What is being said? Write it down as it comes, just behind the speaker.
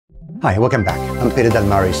Hi, welcome back. I'm Peter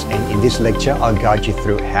Dalmaris, and in this lecture, I'll guide you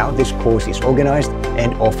through how this course is organized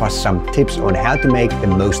and offer some tips on how to make the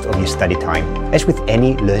most of your study time. As with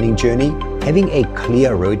any learning journey, having a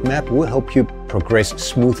clear roadmap will help you progress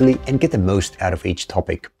smoothly and get the most out of each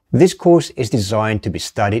topic. This course is designed to be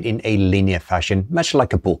studied in a linear fashion, much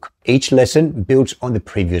like a book. Each lesson builds on the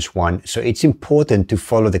previous one, so it's important to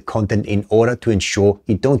follow the content in order to ensure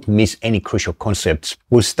you don't miss any crucial concepts.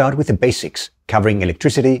 We'll start with the basics, covering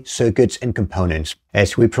electricity, circuits, and components.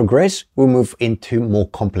 As we progress, we'll move into more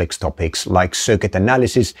complex topics like circuit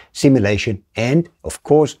analysis, simulation, and, of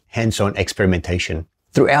course, hands-on experimentation.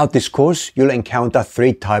 Throughout this course, you'll encounter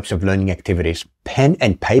three types of learning activities: pen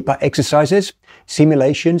and paper exercises,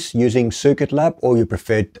 simulations using CircuitLab or your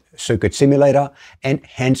preferred circuit simulator, and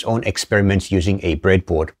hands-on experiments using a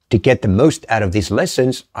breadboard. To get the most out of these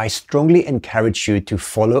lessons, I strongly encourage you to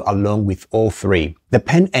follow along with all three. The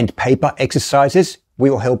pen and paper exercises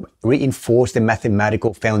will help reinforce the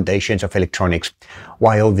mathematical foundations of electronics,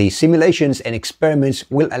 while the simulations and experiments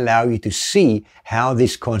will allow you to see how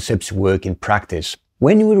these concepts work in practice.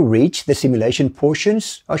 When we reach the simulation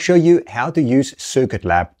portions, I'll show you how to use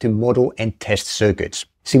CircuitLab to model and test circuits.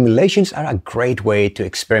 Simulations are a great way to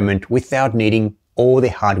experiment without needing all the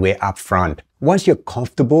hardware up front. Once you're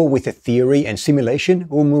comfortable with the theory and simulation,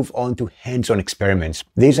 we'll move on to hands-on experiments.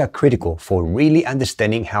 These are critical for really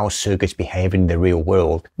understanding how circuits behave in the real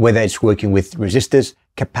world. Whether it's working with resistors,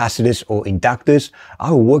 capacitors, or inductors,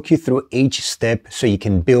 I'll walk you through each step so you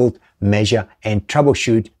can build, measure, and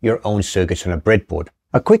troubleshoot your own circuits on a breadboard.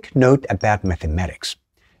 A quick note about mathematics.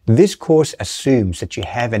 This course assumes that you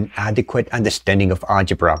have an adequate understanding of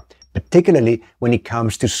algebra, particularly when it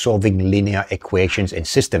comes to solving linear equations and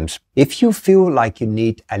systems. If you feel like you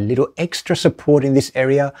need a little extra support in this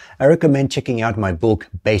area, I recommend checking out my book,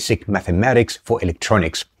 Basic Mathematics for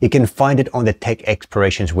Electronics. You can find it on the Tech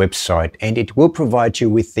Explorations website, and it will provide you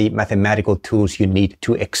with the mathematical tools you need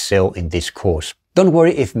to excel in this course. Don't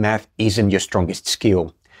worry if math isn't your strongest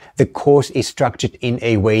skill. The course is structured in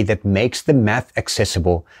a way that makes the math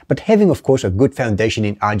accessible, but having, of course, a good foundation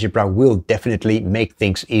in algebra will definitely make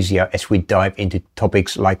things easier as we dive into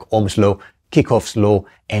topics like Ohm's law, Kirchhoff's law,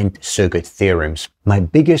 and circuit theorems. My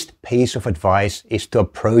biggest piece of advice is to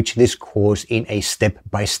approach this course in a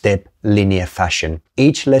step-by-step linear fashion.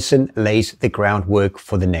 Each lesson lays the groundwork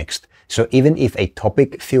for the next, so even if a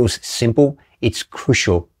topic feels simple, it's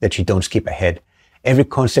crucial that you don't skip ahead. Every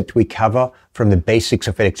concept we cover, from the basics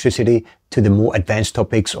of electricity to the more advanced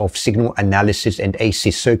topics of signal analysis and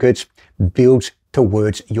AC circuits, builds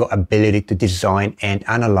towards your ability to design and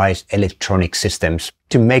analyze electronic systems.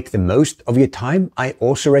 To make the most of your time, I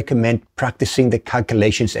also recommend practicing the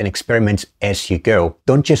calculations and experiments as you go.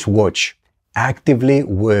 Don't just watch. Actively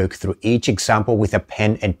work through each example with a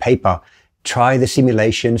pen and paper. Try the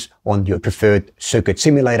simulations on your preferred circuit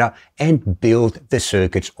simulator and build the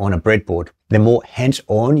circuits on a breadboard. The more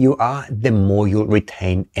hands-on you are, the more you'll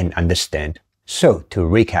retain and understand. So, to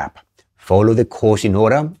recap, follow the course in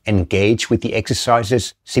order, engage with the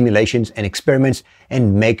exercises, simulations, and experiments,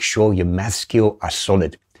 and make sure your math skills are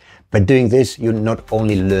solid. By doing this, you'll not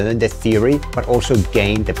only learn the theory, but also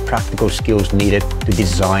gain the practical skills needed to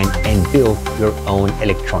design and build your own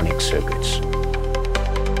electronic circuits.